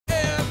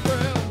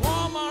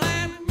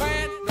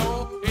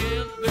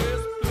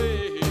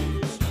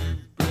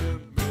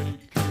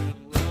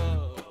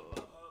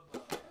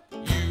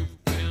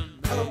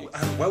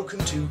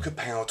to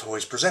Kapow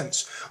Toys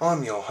Presents.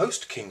 I'm your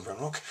host, King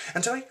Grimlock,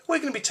 and today we're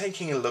going to be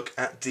taking a look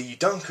at the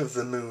Dark of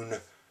the Moon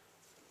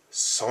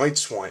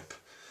Sideswipe.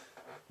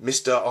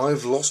 Mr.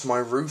 I've lost my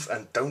roof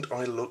and don't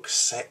I look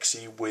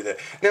sexy with it.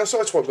 Now,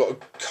 Sideswipe got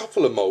a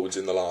couple of moulds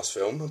in the last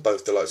film,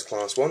 both deluxe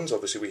class ones.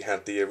 Obviously we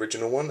had the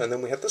original one and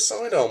then we had the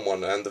sidearm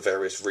one and the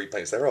various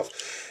repaints thereof.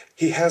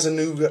 He has a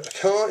new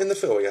car in the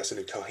film. He has a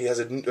new car. He has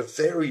a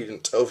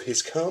variant of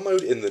his car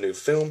mode in the new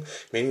film,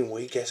 meaning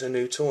we get a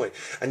new toy.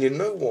 And you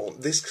know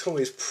what? This toy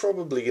is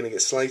probably going to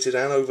get slated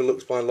and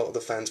overlooked by a lot of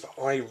the fans, but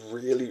I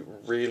really,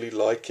 really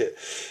like it.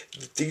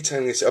 The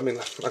detailing is, I mean,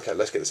 okay,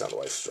 let's get this out of the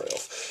way straight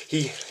off.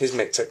 His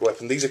mech tech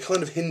weapon, these are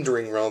kind of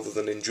hindering rather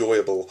than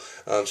enjoyable,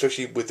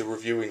 especially with the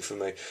reviewing for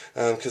me,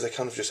 because they're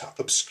kind of just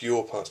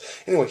obscure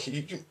parts. Anyway,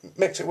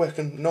 mech tech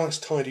weapon, nice,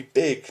 tidy,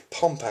 big,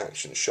 pump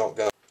action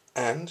shotgun,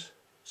 and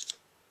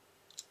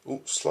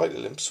ooh, slightly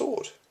limp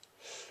sword.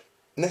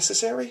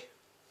 Necessary?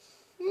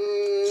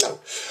 No.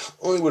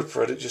 I would have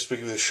preferred it just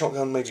with a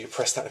shotgun. Maybe you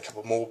press that, a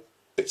couple more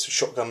bits of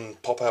shotgun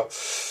pop out.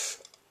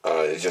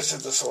 Just at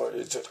the side.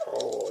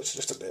 It's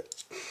just a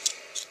bit.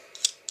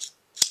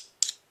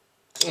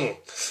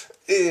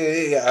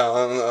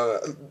 Yeah,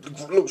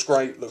 looks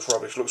great, looks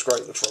rubbish, looks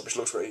great, looks rubbish,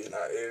 looks great. You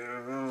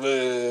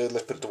know,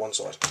 let's put it to one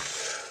side.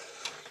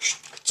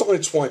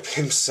 Sideswipe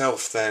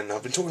himself then.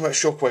 I've been talking about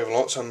Shockwave a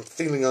lot, so I'm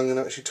feeling I'm going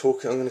to actually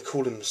talk, I'm going to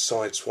call him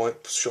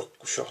Sideswipe.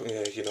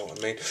 Yeah, you know what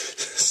I mean.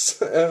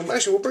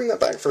 Actually, we'll bring that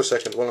back for a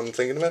second while I'm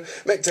thinking about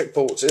it. Mech tech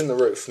ports in the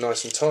roof,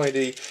 nice and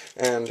tidy,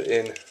 and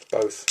in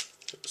both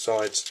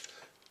sides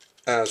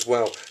as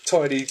well.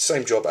 Tidy,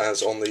 same job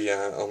as on the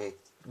on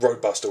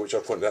Roadbuster, which I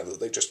pointed out that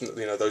they just,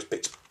 you know, those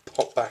bits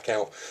pop back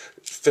out,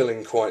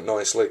 filling quite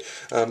nicely.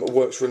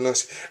 Works really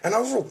nicely. And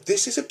overall,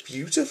 this is a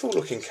beautiful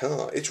looking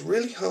car. It's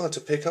really hard to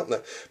pick up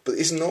there, but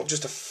it's not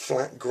just a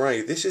flat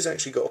grey. This has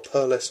actually got a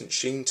pearlescent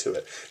sheen to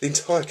it. The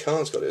entire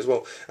car's got it as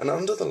well. And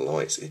under the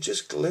lights, it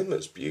just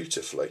glimmers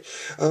beautifully.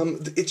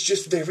 It's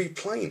just very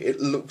plain. It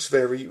looks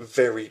very,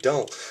 very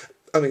dull.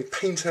 I mean,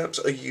 paint apps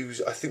are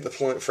used, I think the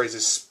polite phrase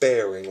is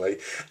sparingly,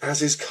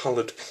 as is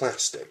coloured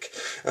plastic.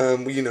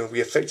 You know,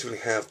 we effectively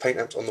have paint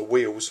apps on the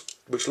wheels,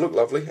 which look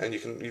lovely, and you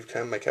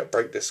can make out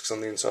brake discs on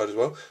the inside as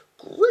well.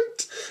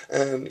 Great!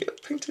 And yeah,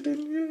 painted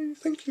in, yay,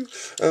 thank you.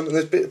 And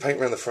there's a bit of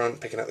paint around the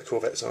front, picking out the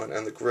Corvette sign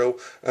and the grille.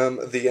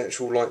 The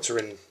actual lights are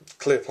in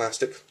clear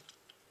plastic.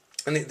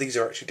 And these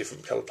are actually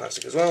different coloured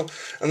plastic as well.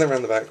 And then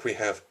around the back we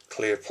have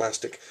clear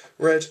plastic,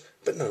 red,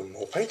 but no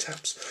more paint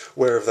apps.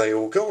 Where have they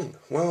all gone?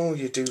 Well,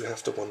 you do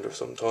have to wonder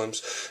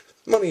sometimes.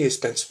 Money is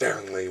spent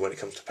sparingly when it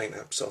comes to paint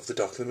apps of the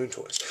Dark of the Moon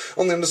toys.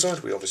 On the underside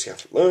we obviously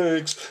have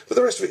legs, but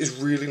the rest of it is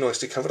really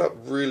nicely covered up,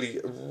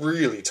 really,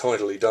 really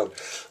tidily done.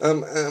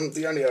 And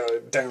the only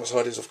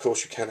downside is, of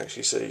course, you can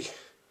actually see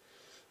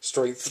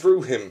straight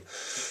through him.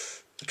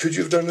 Could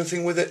you have done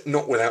anything with it?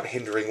 Not without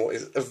hindering what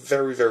is a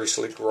very, very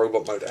slick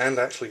robot mode, and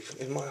actually,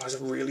 in my eyes,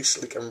 a really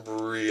slick and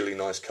really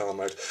nice car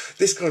mode.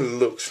 This guy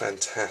looks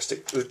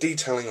fantastic. The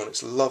detailing on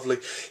it's lovely.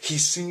 He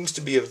seems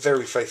to be a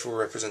very faithful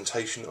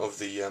representation of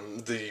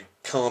the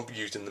car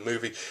used in the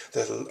movie.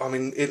 I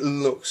mean, it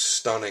looks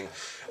stunning.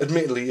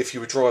 Admittedly, if you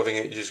were driving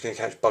it, you're just going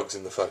to catch bugs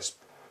in the face.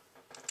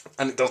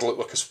 And it does look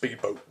like a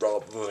speedboat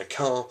rather than a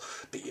car,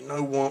 but you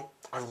know what?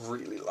 I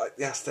really like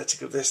the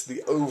aesthetic of this.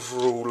 The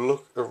overall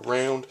look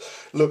around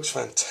looks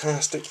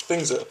fantastic.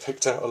 Things that are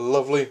picked out are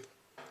lovely.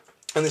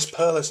 And this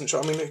pearlescent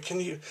shot, I mean,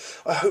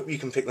 I hope you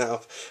can pick that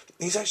up.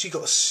 He's actually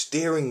got a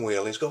steering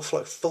wheel. He's got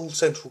like full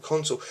central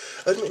console.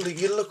 Admittedly,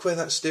 you look where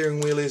that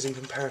steering wheel is in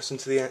comparison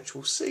to the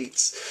actual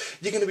seats.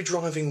 You're going to be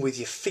driving with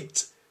your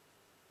feet.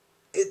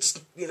 It's,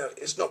 you know,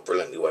 it's not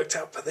brilliantly worked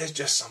out, but there's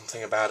just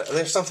something about it.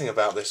 There's something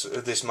about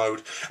this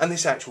mode and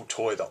this actual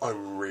toy that I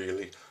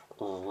really,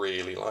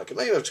 really like.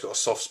 Maybe I've just got a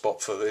soft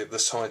spot for the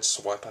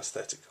Sideswipe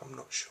aesthetic, I'm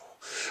not sure.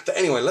 But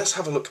anyway, let's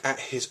have a look at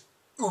his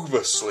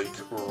uber sleek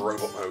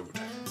robot mode.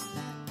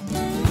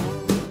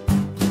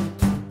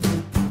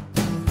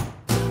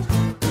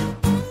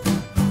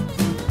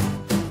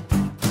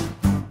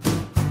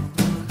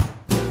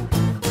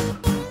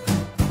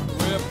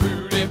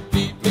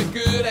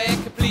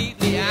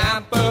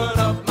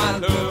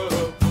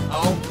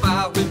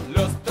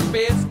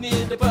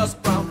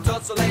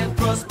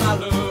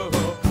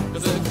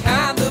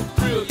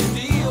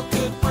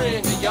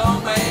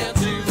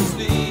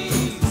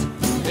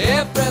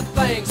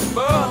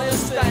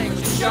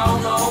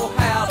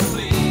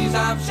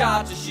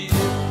 Shot to shit,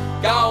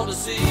 gone to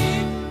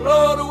sea,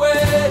 blown away,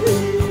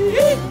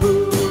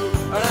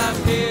 and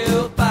I'm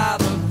killed by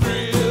the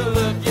thrill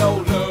of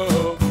your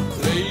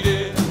love,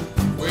 lady.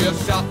 Well,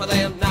 sharper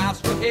than knives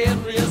for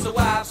Henry's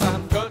wives,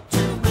 I'm cut to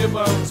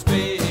ribbon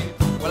speed.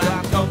 When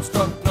I come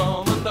struck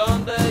numb and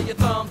under your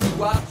thumb to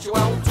what you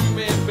want to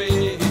me,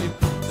 babe.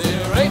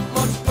 There ain't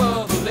much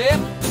further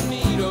left to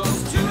meet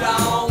us, too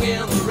long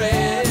in the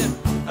red,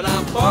 and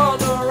I'm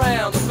burned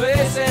around the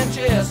face and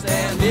chest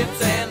and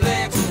hips and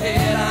legs and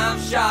head. I'm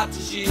shot to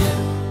shit,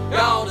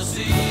 gone to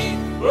sea,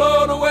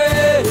 blown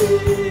away,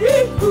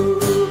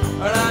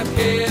 and I'm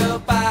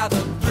killed by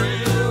the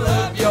thrill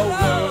of your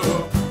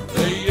love,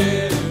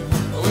 lady.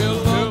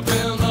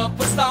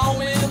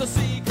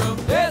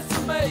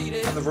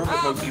 the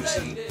robot mode gives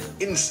you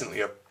instantly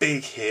a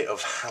big hit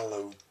of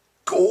Hello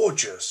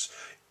Gorgeous.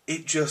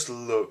 It just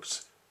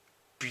looks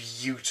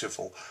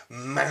beautiful,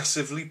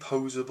 massively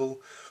posable,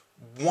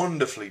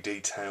 wonderfully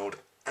detailed,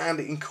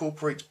 and it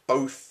incorporates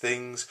both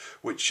things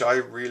which I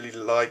really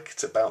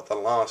liked about the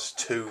last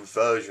two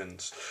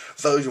versions.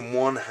 Version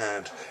 1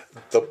 had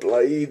the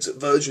blades,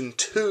 version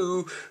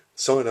 2,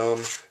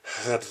 Sidearm,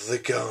 had the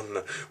gun.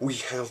 We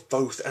have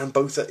both, and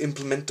both are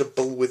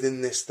implementable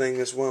within this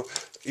thing as well.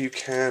 You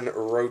can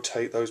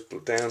rotate those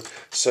down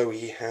so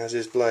he has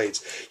his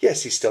blades.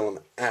 Yes, he's still an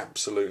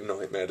absolute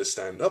nightmare to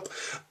stand up,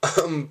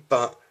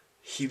 but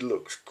he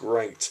looks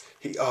great.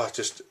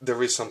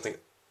 There is something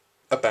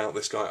about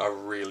this guy I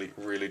really,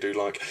 really do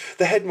like.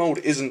 The head mould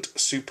isn't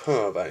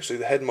superb, actually.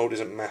 The head mould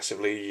isn't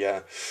massively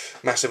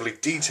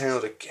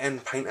detailed.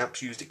 Again, paint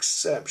apps used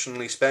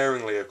exceptionally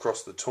sparingly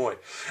across the toy.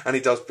 And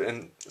he does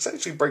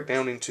essentially break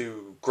down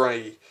into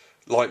grey,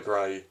 light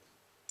grey,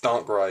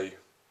 dark grey,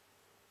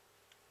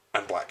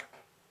 and black.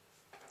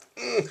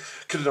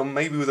 Could have done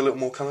maybe with a little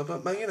more colour,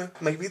 but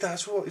maybe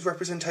that's what his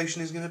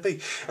representation is going to be.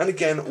 And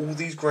again, all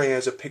these grey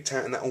hairs are picked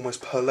out in that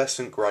almost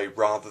pearlescent grey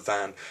rather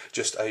than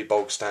just a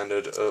bog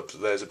standard,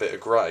 there's a bit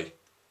of grey.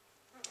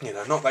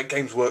 Not that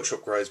Games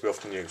Workshop grey as we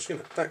often use,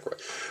 that grey.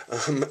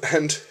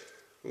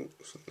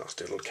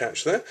 Nasty little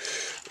catch there.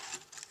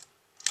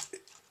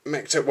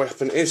 Mech-Tech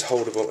weapon is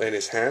holdable in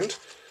his hand.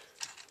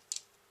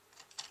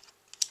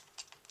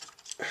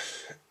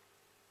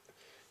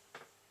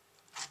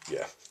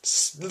 Yeah,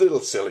 it's a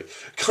little silly.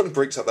 Kind of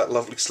breaks up that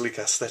lovely sleek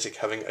aesthetic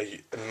having a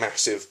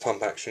massive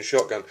pump-action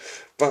shotgun,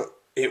 but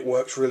it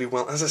works really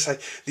well. As I say,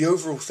 the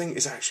overall thing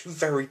is actually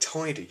very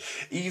tidy.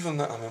 Even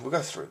though, we'll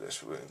go through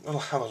this, we'll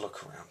have a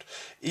look around.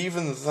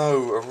 Even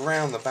though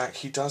around the back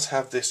he does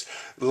have this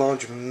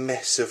large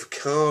mess of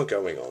car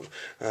going on.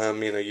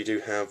 You do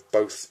have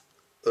both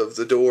of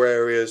the door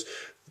areas,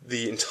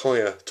 the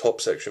entire top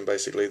section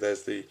basically.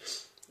 There's the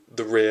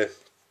rear,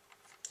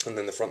 and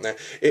then the front there.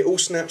 It all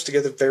snaps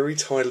together very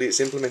tidily.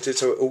 It's implemented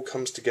so it all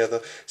comes together,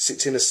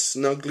 sits in as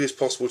snugly as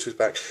possible to his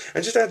back,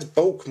 and just adds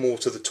bulk more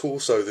to the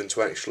torso than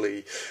to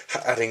actually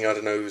adding, I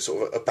don't know,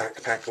 sort of a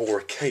backpack or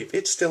a cape.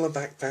 It's still a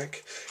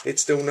backpack.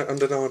 It's still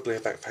undeniably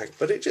a backpack,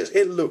 but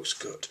it looks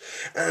good.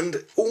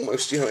 And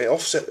almost,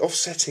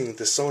 offsetting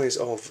the size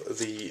of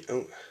the...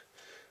 Oh,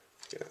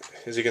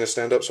 is he going to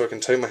stand up so I can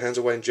take my hands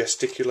away and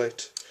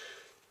gesticulate?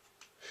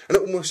 And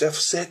it almost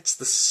offsets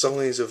the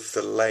size of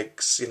the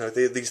legs,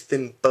 these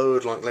thin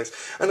bird-like legs.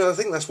 And I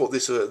think that's what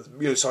this,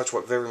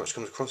 Sideswipe very much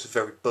comes across as,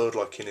 very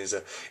bird-like in his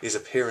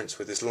appearance,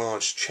 with this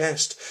large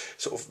chest,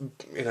 sort of,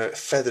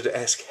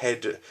 feathered-esque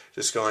head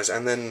disguise,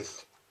 and then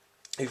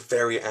a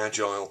very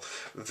agile,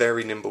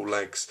 very nimble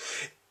legs.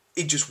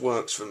 It just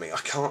works for me.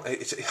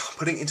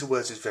 Putting it into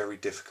words is very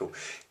difficult.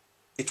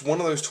 It's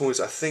one of those toys,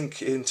 I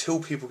think, until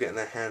people get in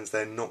their hands,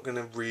 they're not going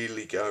to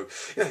really go,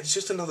 it's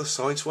just another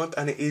Sideswipe,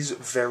 and it is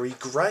very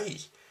grey.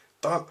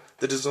 But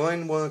the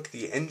design work,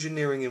 the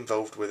engineering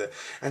involved with it,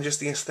 and just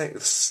the aesthetic,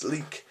 the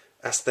sleek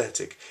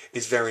aesthetic,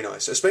 is very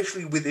nice.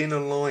 Especially within a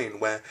line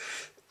where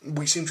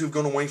we seem to have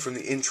gone away from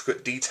the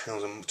intricate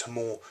details and to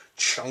more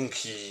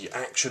chunky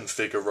action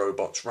figure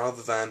robots,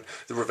 rather than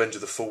the Revenge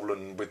of the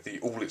Fallen with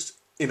all its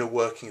inner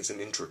workings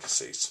and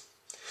intricacies.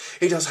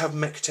 He does have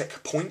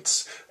Mech-Tech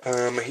points.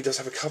 He does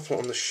have a couple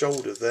on the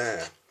shoulder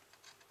there.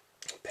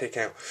 Pick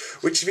out,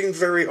 which has been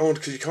very odd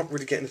because you can't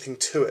really get anything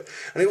to it.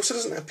 And it also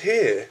doesn't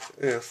appear,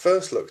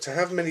 first look, to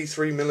have many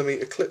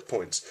 3mm clip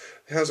points.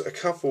 It has a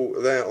couple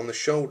there on the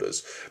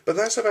shoulders, but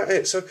that's about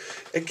it. So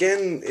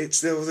again, it's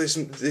still this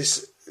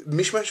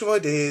mishmash of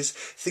ideas,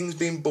 things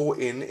being brought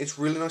in. It's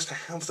really nice to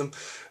have them,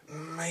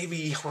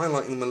 maybe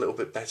highlighting them a little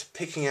bit better,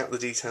 picking out the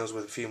details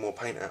with a few more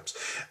paint apps.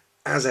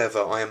 As ever,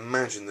 I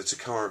imagine the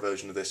Takara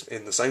version of this,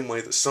 in the same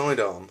way that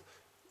Sidearm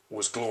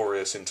was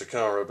glorious in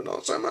Takara, but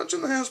not so much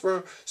in the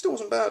Hasbro. Still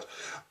wasn't bad.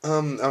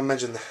 I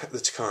imagine the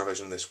Takara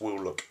version of this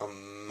will look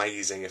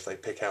amazing if they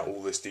pick out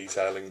all this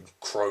detail in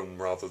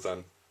chrome rather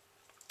than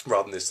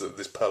this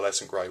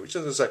pearlescent grey, which,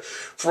 as I say,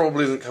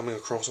 probably isn't coming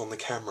across on the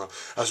camera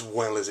as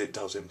well as it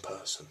does in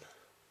person.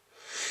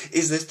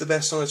 Is this the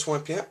best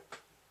Sideswipe yet?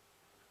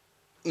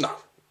 No.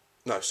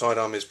 No,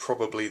 Sidearm is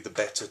probably the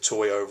better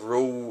toy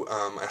overall.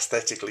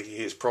 Aesthetically, he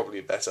is probably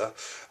better.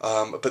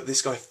 But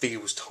this guy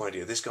feels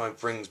tidier. This guy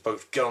brings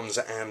both guns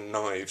and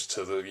knives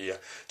to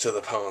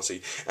the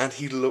party, and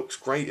he looks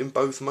great in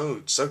both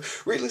modes. So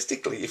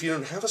realistically, if you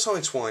don't have a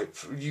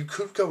Sideswipe, you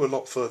could go a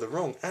lot further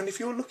wrong. And if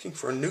you're looking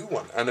for a new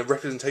one and a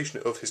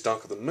representation of his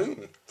Darker Than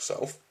Moon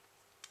self,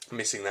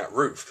 missing that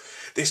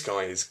roof, this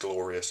guy is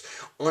glorious.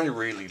 I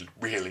really,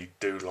 really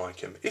do like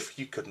him, if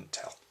you couldn't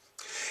tell.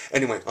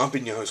 Anyway, I've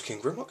been your host,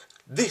 King Grimlock.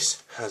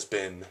 This has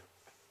been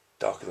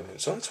Darker Than Moon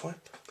Sideswipe,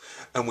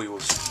 and we'll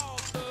see.